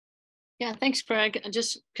Yeah, thanks, Craig.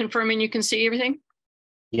 Just confirming you can see everything?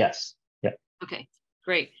 Yes. Yeah. Okay,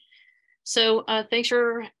 great. So thanks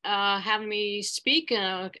for having me speak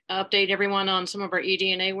and update everyone on some of our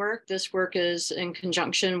eDNA work. This work is in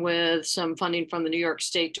conjunction with some funding from the New York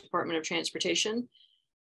State Department of Transportation.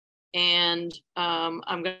 And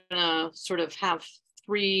I'm going to sort of have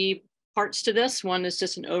three parts to this. One is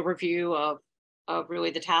just an overview of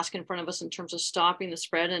really the task in front of us in terms of stopping the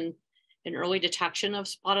spread and early detection of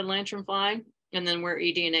spotted lanternfly, and then where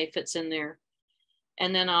eDNA fits in there.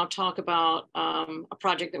 And then I'll talk about a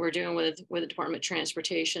project that we're doing with the Department of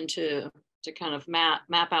Transportation to kind of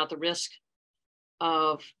map out the risk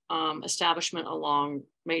of establishment along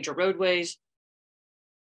major roadways,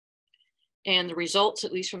 and the results,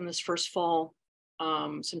 at least from this first fall,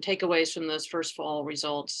 some takeaways from those first fall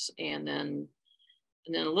results, and then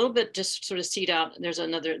a little bit just sort of seed out. There's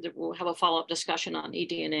another, we'll have a follow-up discussion on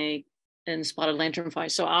eDNA and spotted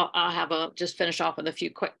lanternfly. So I'll have just finish off with a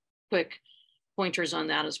few quick pointers on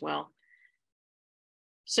that as well.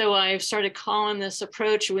 So I've started calling this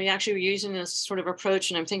approach, we actually were using this sort of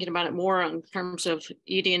approach, and I'm thinking about it more in terms of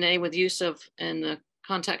eDNA with use of, in the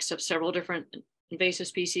context of several different invasive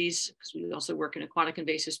species, because we also work in aquatic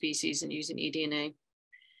invasive species and using eDNA.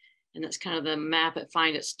 And that's kind of the map it,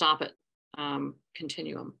 find it, stop it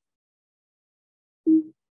continuum.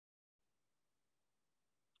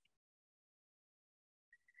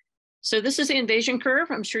 So this is the invasion curve.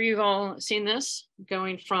 I'm sure you've all seen this,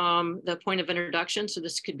 going from the point of introduction. So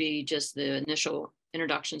this could be just the initial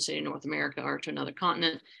introduction, say in North America or to another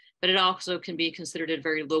continent, but it also can be considered at a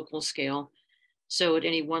very local scale. So at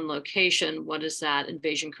any one location, what does that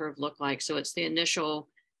invasion curve look like? So it's the initial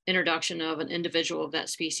introduction of an individual of that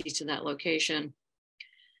species to that location.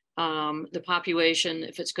 The population,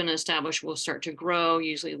 if it's going to establish, will start to grow,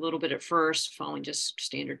 usually a little bit at first, following just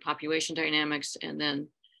standard population dynamics, and then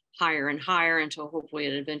higher and higher until hopefully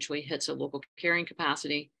it eventually hits a local carrying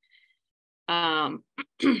capacity. And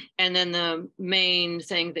then the main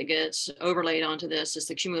thing that gets overlaid onto this is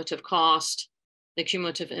the cumulative cost, the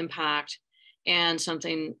cumulative impact, and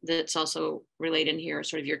something that's also related here,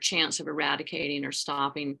 sort of your chance of eradicating or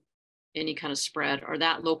stopping any kind of spread, or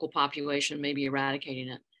that local population maybe eradicating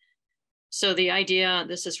it. So the idea,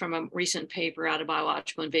 this is from a recent paper out of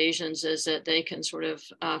Biological Invasions, is that they can sort of,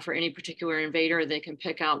 for any particular invader, they can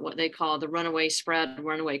pick out what they call the runaway spread,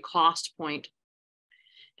 runaway cost point.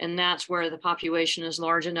 And that's where the population is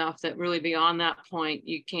large enough that really beyond that point,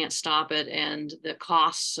 you can't stop it, and the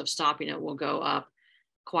costs of stopping it will go up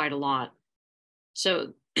quite a lot.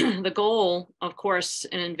 So the goal, of course,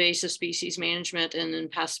 in invasive species management and in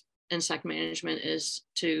pest insect management is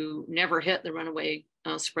to never hit the runaway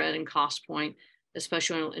spread and cost point,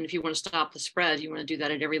 especially, and if you want to stop the spread, you want to do that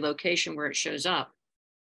at every location where it shows up.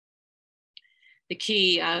 The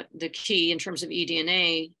key in terms of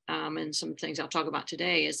eDNA and some things I'll talk about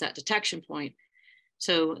today is that detection point.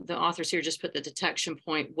 So the authors here just put the detection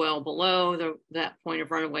point well below that point of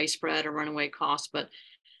runaway spread or runaway cost, but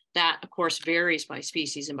that of course varies by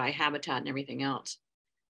species and by habitat and everything else.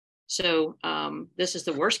 So this is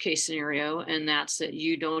the worst case scenario, and that's that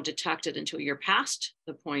you don't detect it until you're past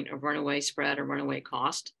the point of runaway spread or runaway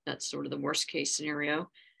cost. That's sort of the worst case scenario.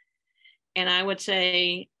 And I would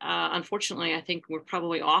say, unfortunately, I think we're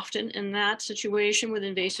probably often in that situation with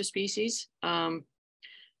invasive species,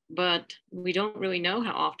 but we don't really know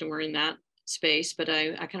how often we're in that space, but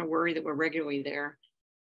I kind of worry that we're regularly there.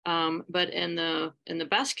 But in the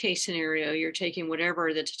best case scenario, you're taking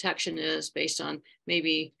whatever the detection is based on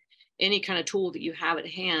maybe any kind of tool that you have at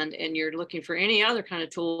hand, and you're looking for any other kind of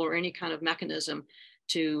tool or any kind of mechanism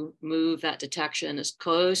to move that detection as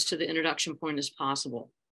close to the introduction point as possible.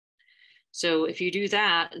 So if you do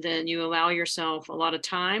that, then you allow yourself a lot of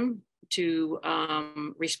time to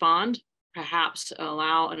respond, perhaps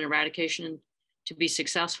allow an eradication to be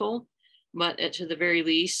successful, but to the very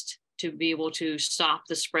least, to be able to stop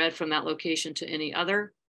the spread from that location to any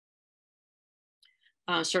other.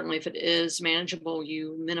 Certainly if it is manageable,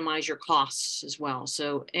 you minimize your costs as well.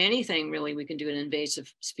 So anything really we can do in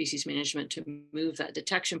invasive species management to move that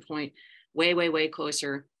detection point way, way, way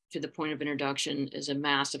closer to the point of introduction is a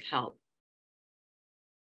massive help.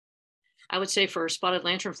 I would say for spotted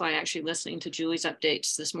lanternfly, actually listening to Julie's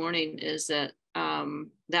updates this morning, is that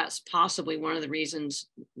that's possibly one of the reasons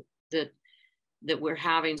that we're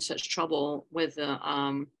having such trouble with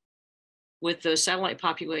those satellite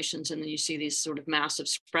populations, and then you see these sort of massive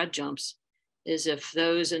spread jumps, is if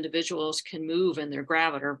those individuals can move and they're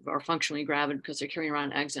gravid or functionally gravid because they're carrying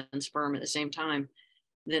around eggs and sperm at the same time,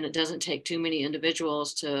 then it doesn't take too many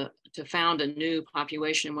individuals to found a new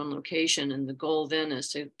population in one location. And the goal then is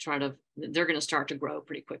to they're going to start to grow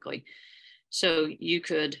pretty quickly. So you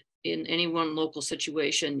could, in any one local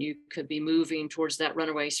situation, you could be moving towards that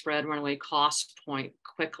runaway spread, runaway cost point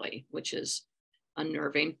quickly, which is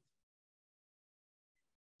unnerving.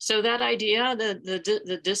 So that idea,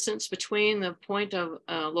 the distance between the point of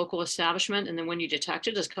local establishment and then when you detect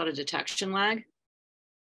it is called a detection lag.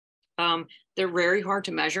 They're very hard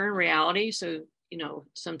to measure in reality. So,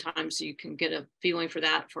 sometimes you can get a feeling for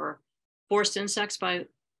that for forest insects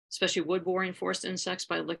especially wood boring forest insects,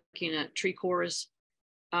 by looking at tree cores.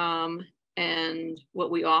 And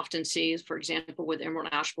what we often see, for example, with emerald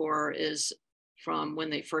ash borer is from when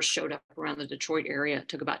they first showed up around the Detroit area. It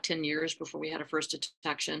took about 10 years before we had a first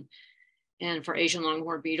detection. And for Asian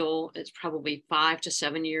longhorn beetle, it's probably 5 to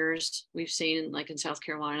 7 years we've seen, like in South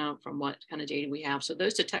Carolina, from what kind of data we have. So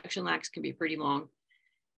those detection lags can be pretty long.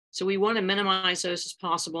 So we want to minimize those as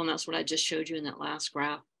possible. And that's what I just showed you in that last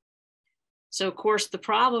graph. So of course, the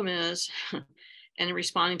problem is, and in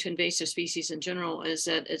responding to invasive species in general, is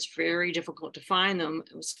that it's very difficult to find them,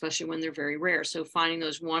 especially when they're very rare. So finding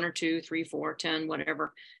those 1 or 2, 3, 4, 10,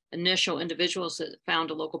 whatever initial individuals that found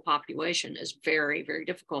a local population is very, very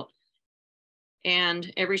difficult.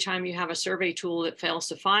 And every time you have a survey tool that fails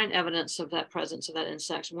to find evidence of that presence of that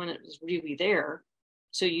insect when it is really there,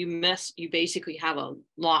 so you basically have a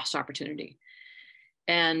lost opportunity.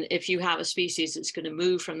 And if you have a species that's going to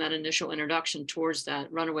move from that initial introduction towards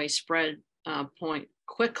that runaway spread point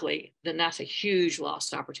quickly, then that's a huge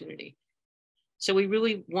lost opportunity. So we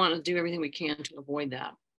really want to do everything we can to avoid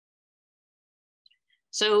that.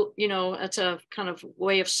 So, that's a kind of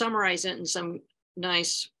way of summarizing it in some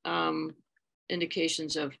nice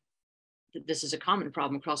indications of that this is a common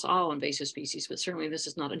problem across all invasive species, but certainly this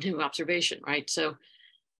is not a new observation, right? So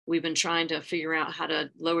we've been trying to figure out how to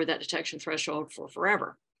lower that detection threshold for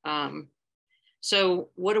forever. So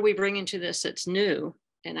what are we bringing to this that's new?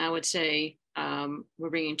 And I would say we're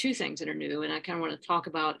bringing 2 things that are new, and I kind of want to talk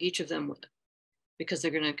about each of them because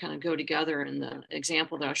they're going to kind of go together in the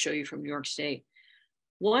example that I'll show you from New York State.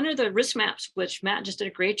 One are the risk maps, which Matt just did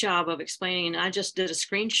a great job of explaining. I just did a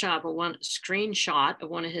screenshot of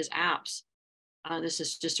one of his apps. This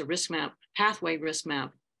is just a risk map, pathway risk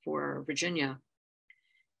map for Virginia,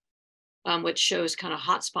 which shows kind of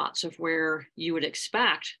hotspots of where you would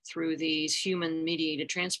expect through these human mediated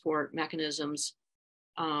transport mechanisms.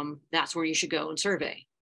 That's where you should go and survey.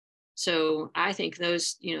 So I think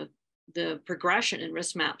those, the progression in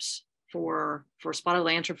risk maps for spotted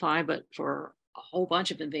lanternfly, but for a whole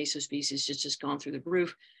bunch of invasive species just gone through the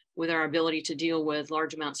roof with our ability to deal with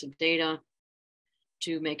large amounts of data,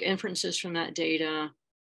 to make inferences from that data,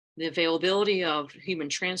 the availability of human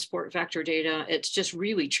transport vector data. It's just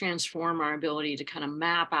really transformed our ability to kind of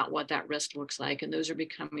map out what that risk looks like. And those are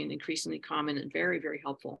becoming increasingly common and very, very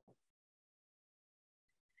helpful.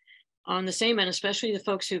 On the same end, especially the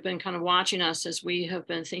folks who've been kind of watching us as we have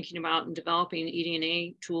been thinking about and developing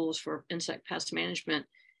eDNA tools for insect pest management,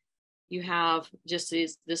 you have just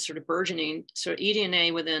this sort of burgeoning. So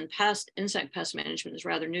eDNA within insect pest management is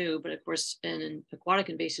rather new, but of course, in aquatic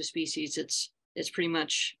invasive species, it's pretty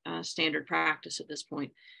much standard practice at this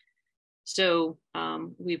point. So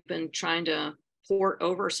we've been trying to port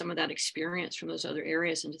over some of that experience from those other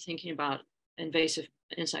areas into thinking about invasive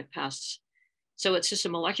insect pests. So it's just a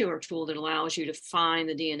molecular tool that allows you to find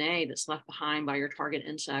the DNA that's left behind by your target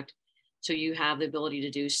insect. So you have the ability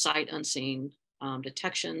to do sight unseen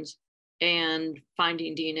detections, and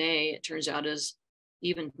finding DNA, it turns out, is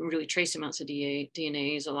even really trace amounts of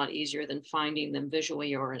DNA is a lot easier than finding them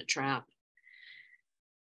visually or in a trap.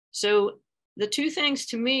 So the 2 things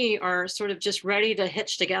to me are sort of just ready to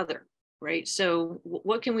hitch together, right? So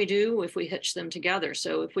what can we do if we hitch them together?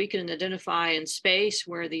 So if we can identify in space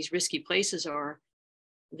where these risky places are,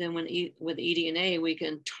 then with eDNA, we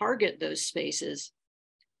can target those spaces,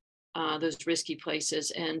 those risky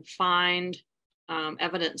places, and find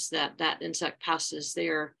evidence that that insect pest is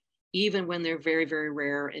there, even when they're very, very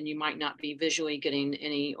rare, and you might not be visually getting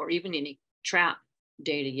any, or even any trap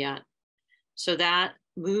data yet. So that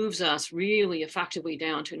moves us really effectively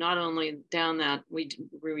down to not only down that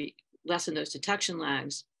we lessen those detection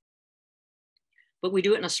lags, but we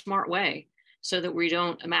do it in a smart way so that we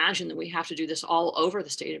don't imagine that we have to do this all over the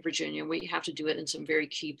state of Virginia. We have to do it in some very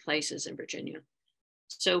key places in Virginia.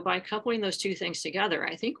 So by coupling those 2 things together,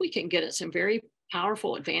 I think we can get at some very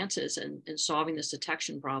powerful advances in solving this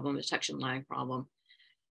detection lag problem.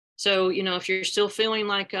 So, if you're still feeling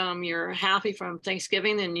like you're happy from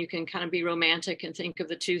Thanksgiving, then you can kind of be romantic and think of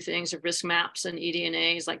the 2 things of risk maps and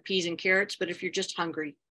eDNAs like peas and carrots. But if you're just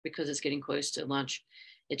hungry because it's getting close to lunch,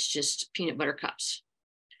 It's just peanut butter cups.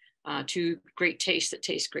 Two great tastes that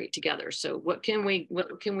taste great together. So what can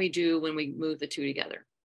we do when we move the two together?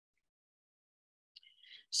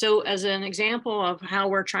 So as an example of how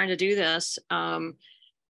we're trying to do this,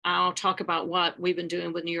 I'll talk about what we've been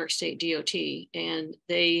doing with New York State DOT, and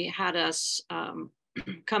they had us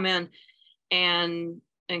come in and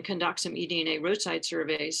conduct some eDNA roadside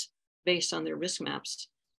surveys based on their risk maps.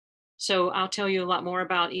 So I'll tell you a lot more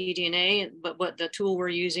about eDNA, but what the tool we're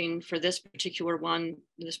using for this particular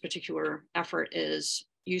effort is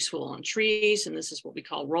useful on trees, and this is what we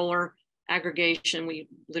call roller aggregation. We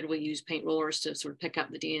literally use paint rollers to sort of pick up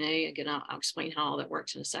the DNA. Again, I'll explain how all that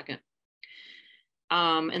works in a second.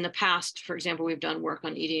 In the past, for example, we've done work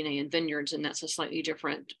on eDNA in vineyards, and that's a slightly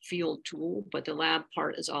different field tool, but the lab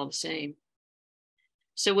part is all the same.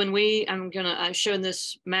 So when I've shown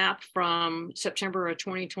this map from September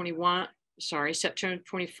 21st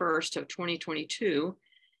of 2022,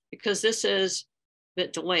 because this is a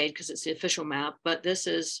bit delayed because it's the official map, but this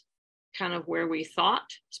is kind of where we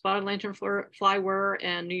thought spotted lanternfly were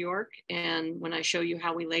in New York. And when I show you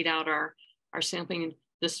how we laid out our sampling,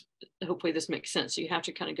 hopefully this makes sense. So you have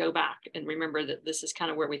to kind of go back and remember that this is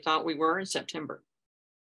kind of where we thought we were in September.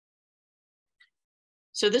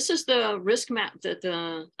 So this is the risk map that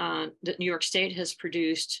that New York State has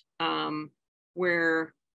produced, and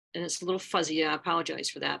it's a little fuzzy. I apologize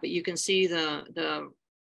for that, but you can see the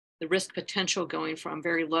risk potential going from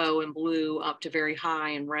very low in blue up to very high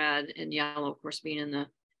in red, and yellow, of course, being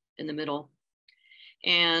in the middle.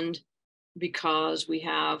 And because we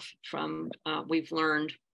have we've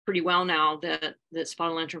learned pretty well now that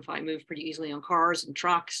spotted lanternfly move pretty easily on cars and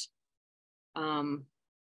trucks.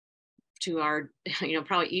 To our,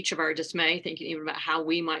 probably each of our dismay, thinking even about how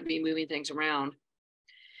we might be moving things around.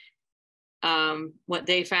 What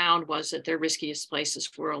they found was that their riskiest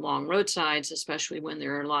places were along roadsides, especially when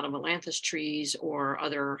there are a lot of ailanthus trees or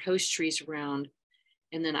other host trees around.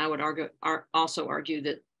 And then I would also argue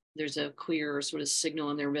that there's a clear sort of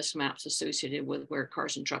signal in their risk maps associated with where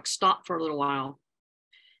cars and trucks stop for a little while,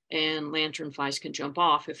 and lanternflies can jump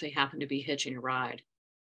off if they happen to be hitching a ride.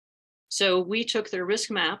 So we took their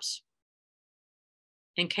risk maps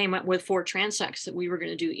and came up with 4 transects that we were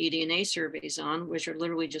going to do eDNA surveys on, which are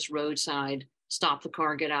literally just roadside, stop the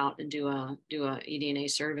car, get out, and do a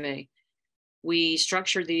eDNA survey. We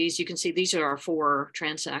structured these. You can see these are our 4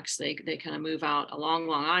 transects. They kind of move out along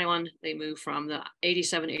Long Island. They move from the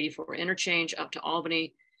 87-84 interchange up to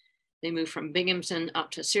Albany. They move from Binghamton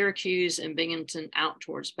up to Syracuse, and Binghamton out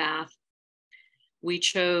towards Bath. We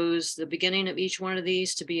chose the beginning of each one of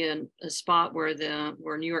these to be a spot where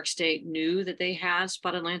New York State knew that they had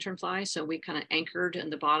spotted lanternfly. So we kind of anchored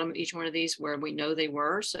in the bottom of each one of these where we know they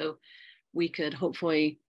were. So we could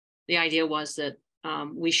hopefully, the idea was that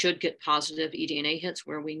we should get positive eDNA hits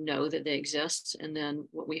where we know that they exist. And then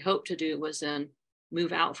what we hoped to do was then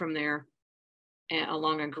move out from there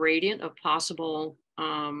along a gradient of possible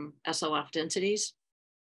SLF densities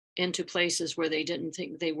into places where they didn't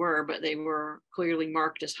think they were, but they were clearly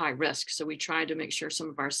marked as high risk. So we tried to make sure some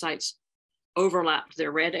of our sites overlapped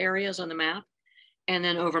their red areas on the map and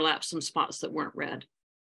then overlapped some spots that weren't red.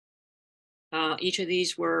 Each of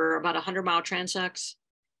these were about 100-mile transects.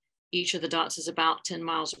 Each of the dots is about 10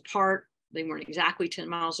 miles apart. They weren't exactly 10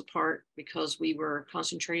 miles apart because we were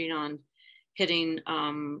concentrating on hitting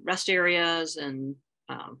rest areas and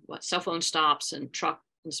cell phone stops and truck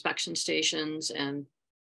inspection stations and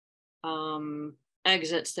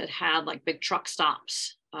exits that had like big truck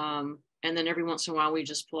stops. And then every once in a while we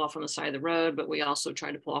just pull off on the side of the road, but we also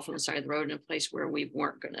try to pull off on the side of the road in a place where we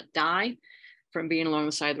weren't going to die from being along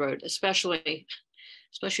the side of the road, especially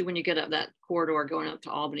when you get up that corridor going up to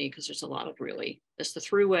Albany, because there's a lot of it's the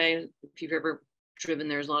throughway. If you've ever driven,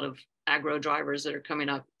 there's a lot of agro drivers that are coming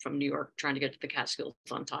up from New York trying to get to the Catskills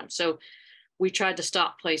on time. So we tried to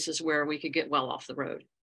stop places where we could get well off the road.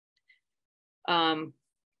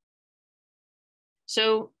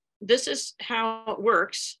 So this is how it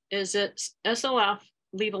works, is that SLF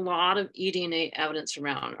leave a lot of eDNA evidence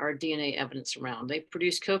around, or DNA evidence around. They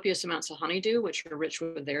produce copious amounts of honeydew, which are rich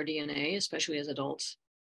with their DNA, especially as adults.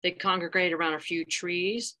 They congregate around a few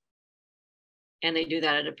trees, and they do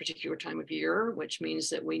that at a particular time of year, which means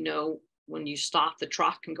that we know when you stop the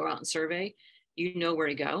truck and go out and survey, you know where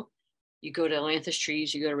to go. You go to ailanthus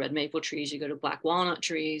trees, you go to red maple trees, you go to black walnut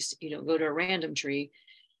trees, you don't go to a random tree.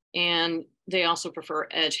 And they also prefer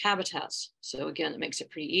edge habitats. So again, it makes it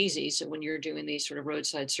pretty easy. So when you're doing these sort of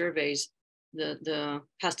roadside surveys, the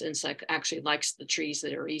pest insect actually likes the trees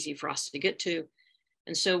that are easy for us to get to.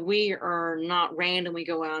 And so we are not randomly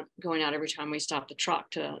going out every time we stop the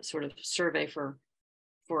truck to sort of survey for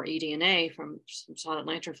for eDNA from spotted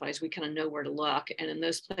lanternflies, we kind of know where to look. And in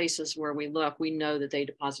those places where we look, we know that they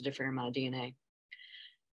deposit a fair amount of DNA.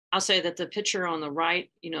 I'll say that the picture on the right,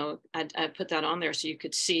 I put that on there so you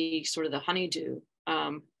could see sort of the honeydew.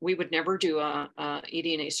 We would never do a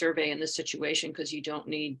eDNA survey in this situation because you don't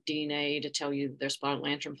need DNA to tell you they're spotted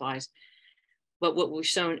lanternflies. But what we've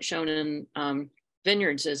shown in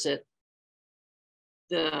vineyards is that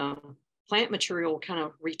the plant material kind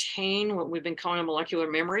of retain what we've been calling a molecular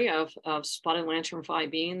memory of spotted lanternfly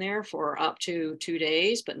being there for up to 2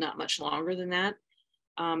 days, but not much longer than that.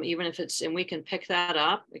 Even if it's, and we can pick that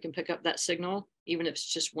up, we can pick up that signal, even if it's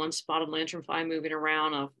just one spotted lanternfly moving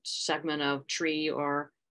around a segment of tree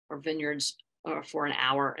or vineyards for an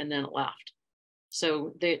hour and then it left.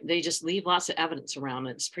 So they just leave lots of evidence around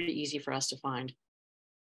it. It's pretty easy for us to find.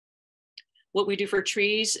 What we do for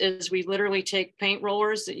trees is we literally take paint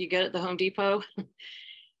rollers that you get at the Home Depot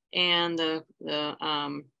and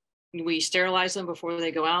we sterilize them before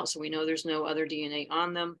they go out. So we know there's no other DNA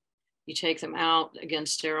on them. You take them out, again,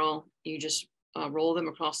 sterile. You just roll them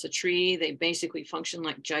across the tree. They basically function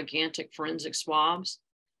like gigantic forensic swabs.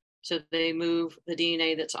 So they move the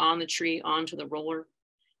DNA that's on the tree onto the roller.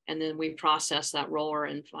 And then we process that roller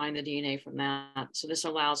and find the DNA from that. So this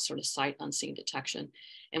allows sort of sight unseen detection.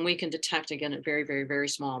 And we can detect, again, at very, very, very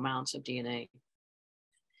small amounts of DNA.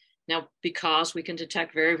 Now, because we can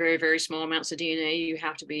detect very, very, very small amounts of DNA, you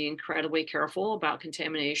have to be incredibly careful about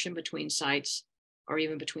contamination between sites or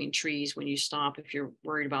even between trees when you stop if you're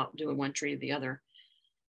worried about doing one tree or the other.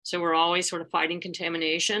 So we're always sort of fighting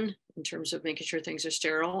contamination in terms of making sure things are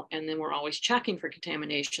sterile. And then we're always checking for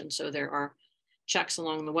contamination. So there are checks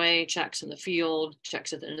along the way, checks in the field,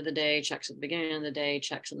 checks at the end of the day, checks at the beginning of the day,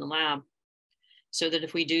 checks in the lab. So that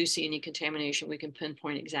if we do see any contamination, we can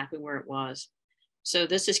pinpoint exactly where it was. So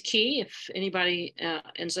this is key. If anybody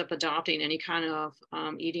ends up adopting any kind of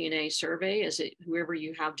eDNA survey, is it whoever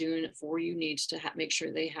you have doing it for you needs to make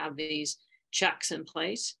sure they have these checks in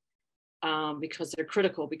place because they're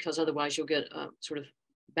critical, because otherwise you'll get a sort of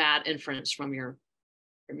bad inference from your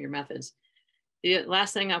methods. The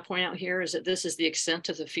last thing I'll point out here is that this is the extent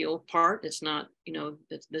of the field part. It's not,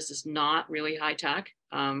 this is not really high tech.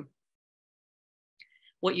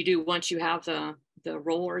 What you do once you have the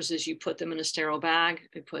rollers is you put them in a sterile bag,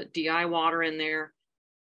 you put DI water in there,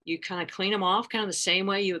 you kind of clean them off kind of the same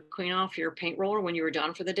way you would clean off your paint roller when you were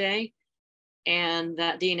done for the day. And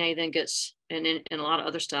that DNA then gets, and a lot of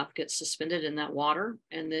other stuff gets suspended in that water.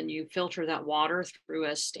 And then you filter that water through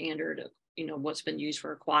a standard, what's been used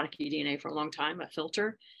for aquatic eDNA for a long time, a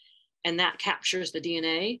filter. And that captures the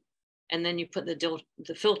DNA. And then you put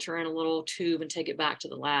the filter in a little tube and take it back to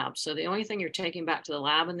the lab. So the only thing you're taking back to the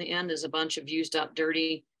lab in the end is a bunch of used up,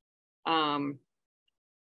 dirty paint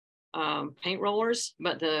rollers.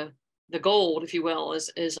 But the gold, if you will,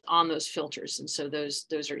 is on those filters. And so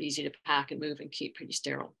those are easy to pack and move and keep pretty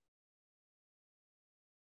sterile.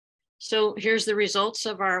 So here's the results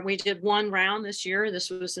of we did one round this year. This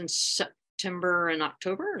was in September and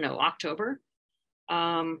October.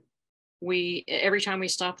 Every time we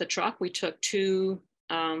stopped the truck, we took 2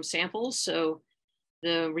 samples. So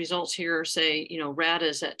the results here say, red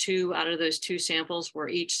is at 2 out of those 2 samples, where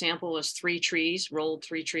each sample is 3 trees, rolled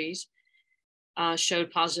 3 trees,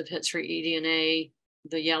 showed positive hits for eDNA.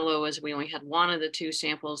 The yellow is we only had 1 of the 2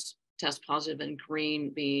 samples test positive, and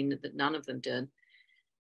green being that none of them did.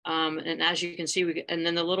 And as you can see, and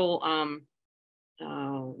then the little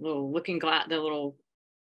looking glass, I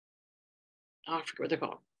forget what they're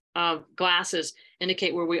called. Glasses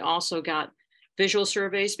indicate where we also got visual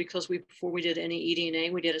surveys, because before we did any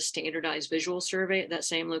eDNA, we did a standardized visual survey at that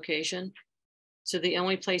same location. So the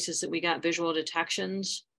only places that we got visual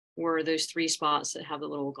detections were those 3 spots that have the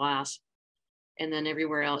little glass. And then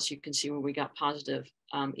everywhere else you can see where we got positive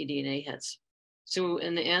eDNA hits. So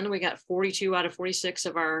in the end, we got 42 out of 46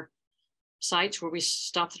 of our sites where we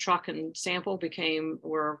stopped the truck and sample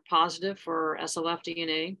were positive for SLF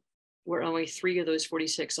DNA, where only 3 of those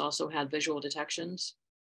 46 also had visual detections.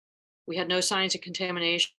 We had no signs of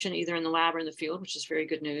contamination either in the lab or in the field, which is very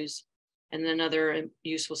good news. And then another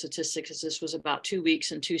useful statistic is this was about 2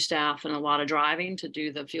 weeks and 2 staff and a lot of driving to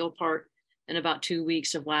do the field part, and about 2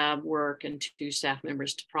 weeks of lab work and 2 staff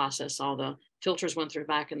members to process all the filters went through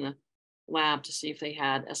back in the lab to see if they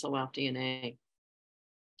had SLF DNA.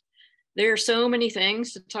 There are so many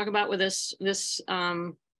things to talk about with this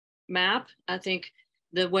map. I think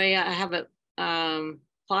the way I have it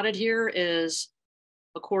plotted here is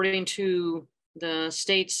according to the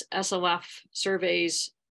state's SLF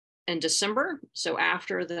surveys in December. So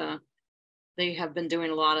after they have been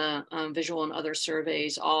doing a lot of visual and other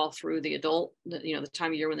surveys all through the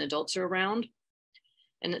time of year when the adults are around.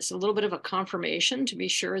 And it's a little bit of a confirmation to be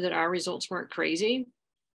sure that our results weren't crazy.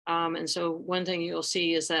 And so one thing you'll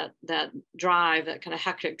see is that drive, that kind of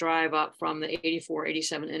hectic drive up from the 84,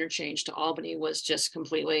 87 interchange to Albany was just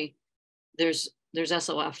completely, there's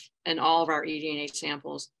SLF in all of our eDNA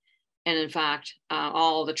samples. And in fact,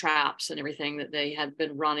 all the traps and everything that they had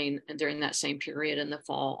been running during that same period in the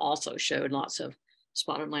fall also showed lots of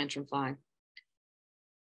spotted lanternfly.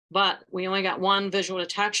 But we only got one visual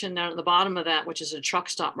detection down at the bottom of that, which is a truck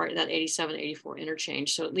stop right at that 87, 84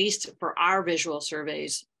 interchange. So at least for our visual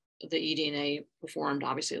surveys, the eDNA performed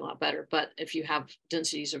obviously a lot better. But if you have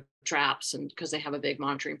densities of traps, and because they have a big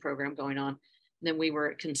monitoring program going on, then we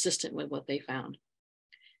were consistent with what they found.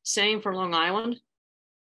 Same for Long Island.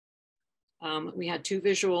 We had 2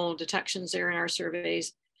 visual detections there in our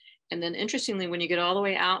surveys. And then interestingly, when you get all the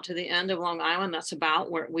way out to the end of Long Island, that's about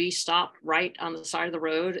where we stopped right on the side of the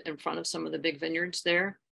road in front of some of the big vineyards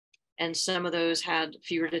there. And some of those had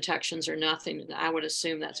fewer detections or nothing. I would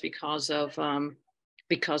assume that's because of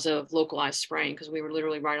localized spraying, because we were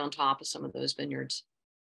literally right on top of some of those vineyards.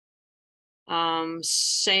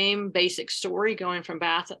 Same basic story going from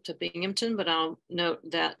Bath up to Binghamton, but I'll note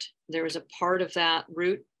that there was a part of that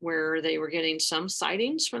route where they were getting some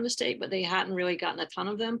sightings from the state, but they hadn't really gotten a ton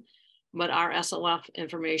of them. But our SLF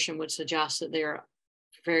information would suggest that they're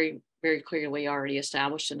very, very clearly already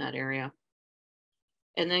established in that area.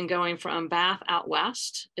 And then going from Bath out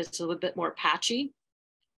west, it's a little bit more patchy.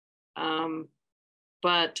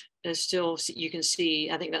 But it's still, you can see,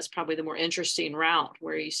 I think that's probably the more interesting route,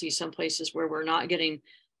 where you see some places where we're not getting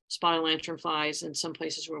spotted lanternflies and some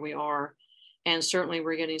places where we are. And certainly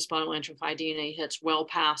we're getting spotted lanternfly DNA hits well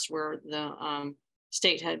past where the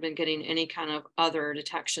state had been getting any kind of other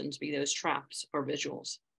detections, be those traps or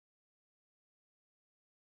visuals.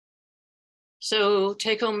 So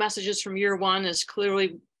take home messages from year 1 is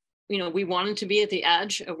clearly, we wanted to be at the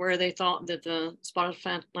edge of where they thought that the spotted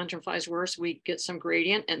lanternflies were, so we get some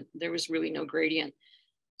gradient, and there was really no gradient.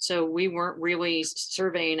 So we weren't really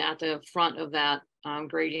surveying at the front of that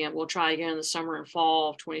gradient. We'll try again in the summer and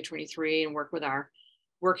fall of 2023 and work with our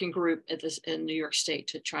working group in New York State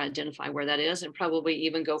to try to identify where that is, and probably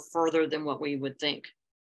even go further than what we would think.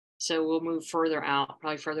 So we'll move further out,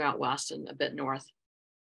 probably further out west and a bit north.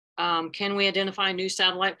 Can we identify new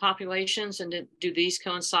satellite populations, and do these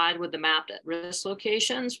coincide with the mapped at-risk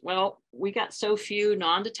locations? Well, we got so few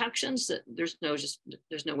non-detections that there's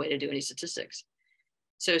no way to do any statistics.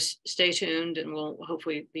 So stay tuned, and we'll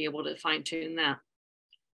hopefully be able to fine tune that.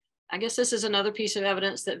 I guess this is another piece of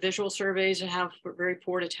evidence that visual surveys have very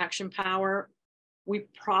poor detection power. We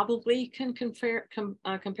probably can compare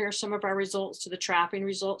some of our results to the trapping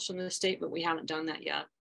results from the state, but we haven't done that yet.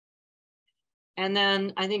 And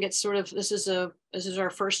then I think it's sort of, this is our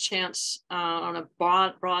first chance on a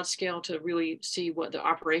broad scale to really see what the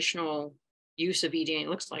operational use of eDNA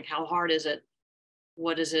looks like. How hard is it?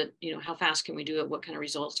 What is it? How fast can we do it? What kind of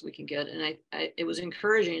results we can get? And it was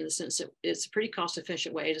encouraging in the sense that it's a pretty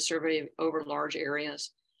cost-efficient way to survey over large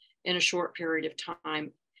areas in a short period of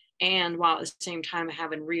time. And while at the same time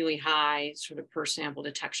having really high sort of per sample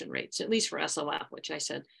detection rates, at least for SLF, which I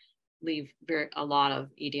said leave a lot of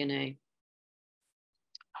eDNA.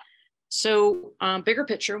 So bigger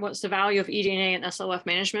picture, what's the value of eDNA and SLF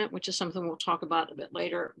management, which is something we'll talk about a bit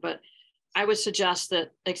later. But I would suggest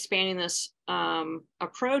that expanding this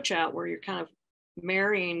approach out, where you're kind of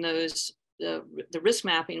marrying the risk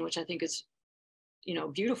mapping, which I think is,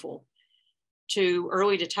 beautiful, to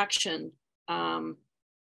early detection,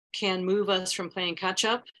 can move us from playing catch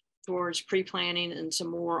up towards pre-planning and some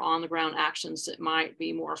more on the ground actions that might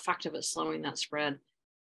be more effective at slowing that spread.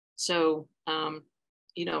 So,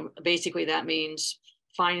 basically that means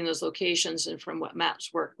finding those locations, and from what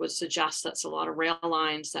Matt's work would suggest, that's a lot of rail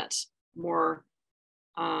lines, that's more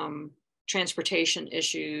transportation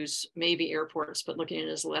issues, maybe airports, but looking at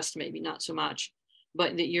it as less, maybe not so much,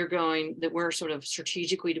 but that we're sort of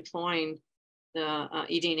strategically deploying the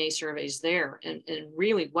eDNA surveys there, and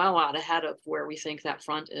really well out ahead of where we think that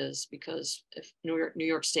front is, because if New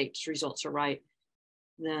York State's results are right,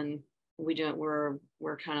 then we're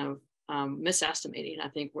kind of misestimating, I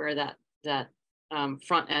think, where that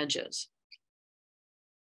front edge is.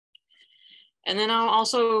 And then I'll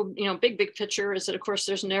also, big picture is that, of course,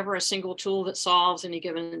 there's never a single tool that solves any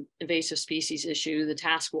given invasive species issue. The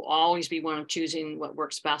task will always be one of choosing what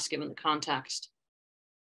works best given the context.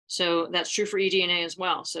 So that's true for eDNA as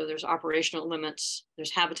well. So there's operational limits,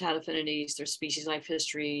 there's habitat affinities, there's species life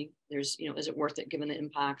history, there's, is it worth it given the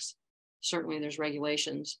impacts? Certainly there's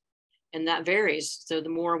regulations. And that varies. So the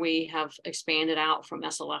more we have expanded out from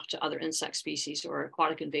SLF to other insect species or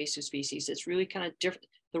aquatic invasive species, it's really kind of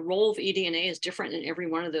the role of eDNA is different in every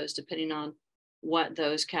one of those, depending on what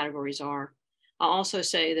those categories are. I'll also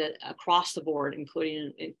say that across the board,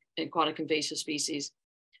 including in aquatic invasive species,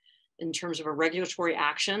 in terms of a regulatory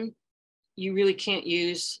action, you really can't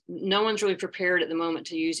use, no one's really prepared at the moment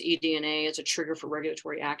to use eDNA as a trigger for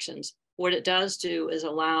regulatory actions. What it does do is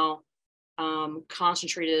allow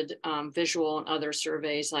concentrated visual and other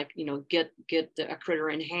surveys, like, get a critter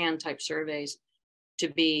in hand type surveys, to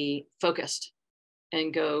be focused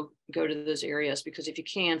and go to those areas. Because if you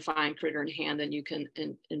can find critter in hand, then you can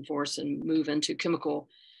enforce and move into chemical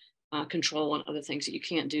control and other things that you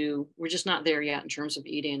can't do. We're just not there yet in terms of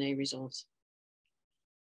eDNA results.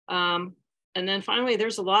 And then finally,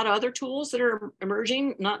 there's a lot of other tools that are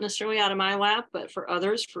emerging, not necessarily out of my lab, but for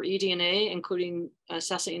others for eDNA, including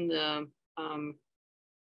assessing the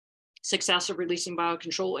success of releasing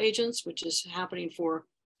biocontrol agents, which is happening for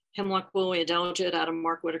hemlock woolly adelgid out of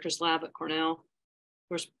Mark Whitaker's lab at Cornell.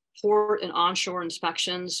 There's port and onshore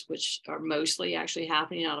inspections, which are mostly actually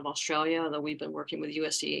happening out of Australia, although we've been working with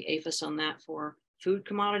USDA APHIS on that for food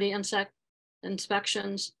commodity insect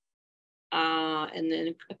inspections. And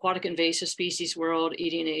then aquatic invasive species world,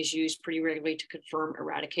 eDNA is used pretty regularly to confirm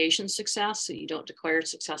eradication success. So you don't declare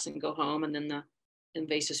success and go home, and then the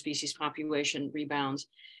invasive species population rebounds.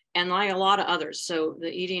 And like a lot of others. So the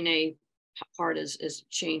eDNA part is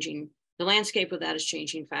changing. The landscape of that is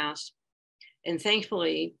changing fast. And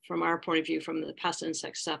thankfully, from our point of view, from the pest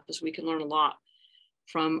insect stuff, is we can learn a lot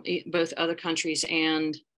from both other countries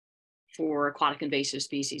and for aquatic invasive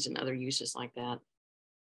species and other uses like that.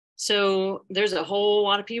 So there's a whole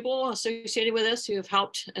lot of people associated with this who have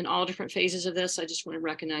helped in all different phases of this. I just want to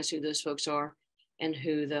recognize who those folks are and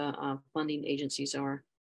who the funding agencies are.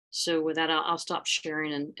 So with that, I'll stop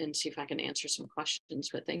sharing and see if I can answer some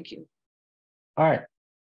questions, but thank you. All right.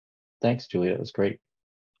 Thanks, Julia. It was great.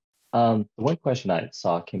 The one question I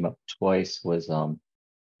saw came up twice was,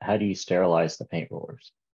 how do you sterilize the paint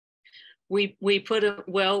rollers? We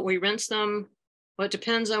rinse them. Well, it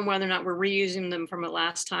depends on whether or not we're reusing them from the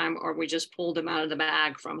last time or we just pulled them out of the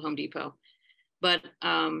bag from Home Depot. But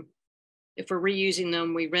if we're reusing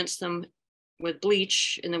them, we rinse them with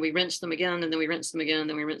bleach, and then we rinse them again, and then we rinse them again, and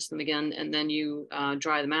then we rinse them again, and then you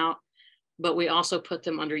dry them out. But we also put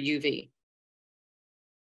them under a UV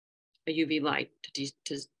light to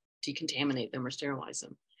decontaminate them or sterilize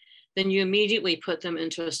them. Then you immediately put them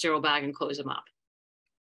into a sterile bag and close them up.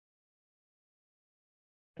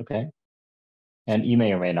 Okay. And you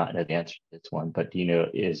may or may not know the answer to this one, but do you know,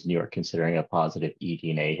 is New York considering a positive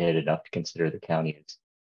eDNA hit enough to consider the county as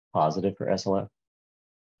positive for SLF?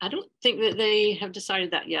 I don't think that they have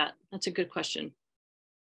decided that yet. That's a good question.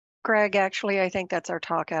 Greg, actually, I think that's our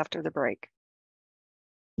talk after the break.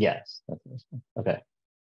 Yes. Okay.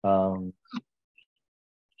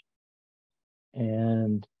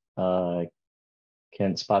 And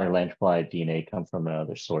can spotted lanternfly DNA come from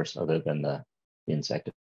another source other than the insect?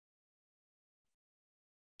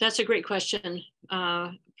 That's a great question.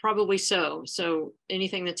 Probably so. So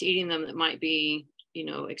anything that's eating them that might be,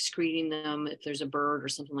 excreting them, if there's a bird or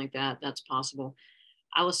something like that, that's possible.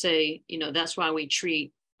 I would say, that's why we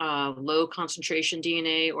treat low concentration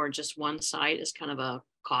DNA or just one site as kind of a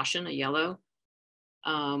caution, a yellow,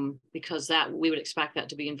 because that we would expect that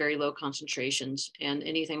to be in very low concentrations, and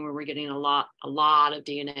anything where we're getting a lot of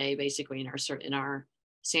DNA basically in our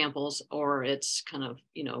samples, or it's kind of,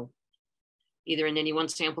 either in any one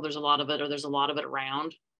sample there's a lot of it or there's a lot of it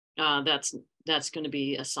around, that's going to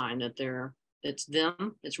be a sign that it's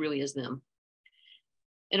them. It really is them.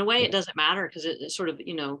 In a way, it doesn't matter because it sort of,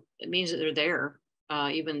 it means that they're there,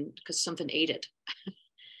 even because something ate it.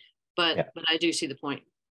 But I do see the point.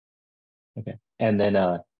 Okay. And then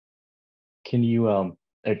can you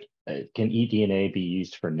can eDNA be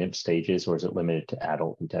used for nymph stages, or is it limited to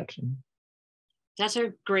adult detection? That's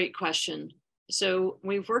a great question. So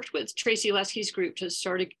we've worked with Tracy Lesky's group to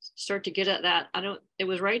start to get at that. It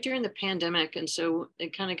was right during the pandemic, and so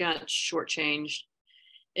it kind of got shortchanged.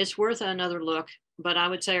 It's worth another look, but I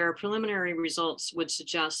would say our preliminary results would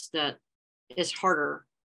suggest that it's harder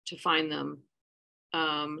to find them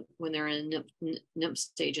when they're in nymph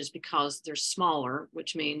stages because they're smaller,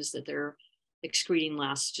 which means that they're excreting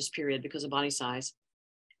less, just period, because of body size.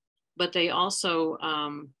 But they also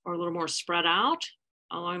are a little more spread out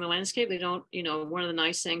along the landscape. They don't, one of the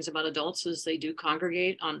nice things about adults is they do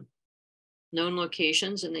congregate on known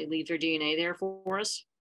locations and they leave their DNA there for us.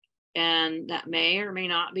 And that may or may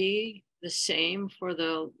not be the same for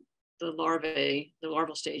the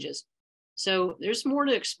larval stages. So there's more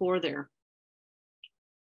to explore there.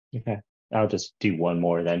 Okay, I'll just do one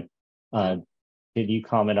more then. Did you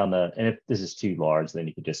comment on and if this is too large, then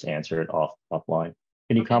you could just answer it offline.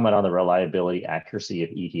 Can you Okay. comment on the reliability, accuracy of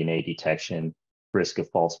eDNA detection, risk of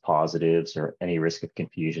false positives, or any risk of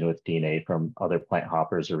confusion with DNA from other plant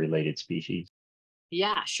hoppers or related species?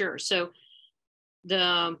 Yeah, sure. So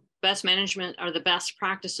the best management or the best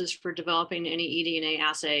practices for developing any eDNA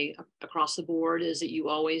assay across the board is that you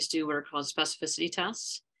always do what are called specificity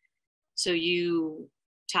tests. So you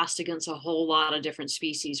test against a whole lot of different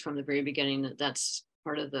species from the very beginning. That's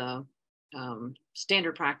part of the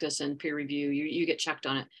standard practice and peer review. You get checked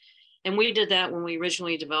on it. And we did that when we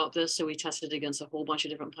originally developed this. So we tested against a whole bunch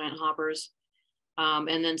of different plant hoppers.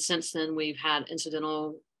 And then since then, we've had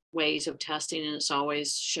incidental ways of testing, and it's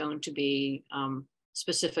always shown to be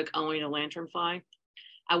specific only to lanternfly.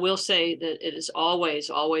 I will say that it is always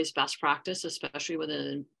best practice, especially with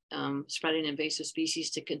a spreading invasive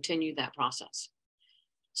species, to continue that process.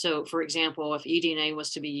 So for example, if eDNA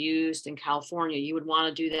was to be used in California, you would want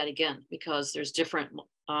to do that again, because there's different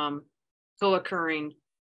co-occurring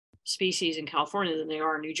species in California than they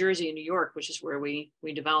are in New Jersey and New York, which is where we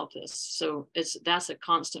developed this. So that's a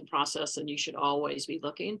constant process, and you should always be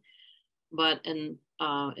looking. But and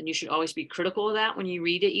you should always be critical of that when you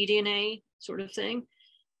read an eDNA sort of thing.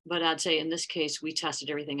 But I'd say in this case, we tested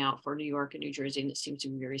everything out for New York and New Jersey, and it seems to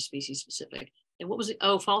be very species specific. And what was it?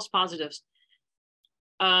 Oh, false positives.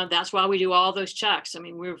 That's why we do all those checks. I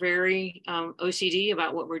mean, we're very OCD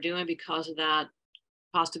about what we're doing because of that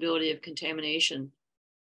possibility of contamination.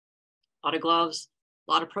 A lot of gloves,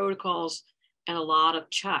 a lot of protocols, and a lot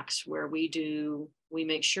of checks where we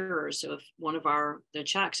make sure. So if one of the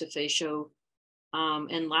checks, if they show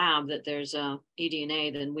in lab that there's a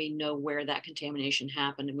eDNA, then we know where that contamination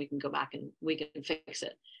happened, and we can go back and we can fix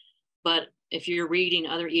it. But if you're reading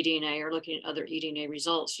other eDNA or looking at other eDNA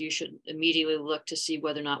results, you should immediately look to see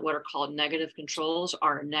whether or not what are called negative controls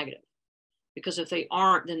are negative. Because if they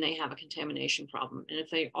aren't, then they have a contamination problem. And if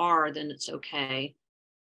they are, then it's okay.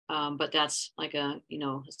 But that's like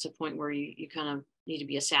it's a point where you kind of need to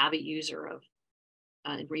be a savvy user of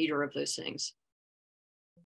and reader of those things.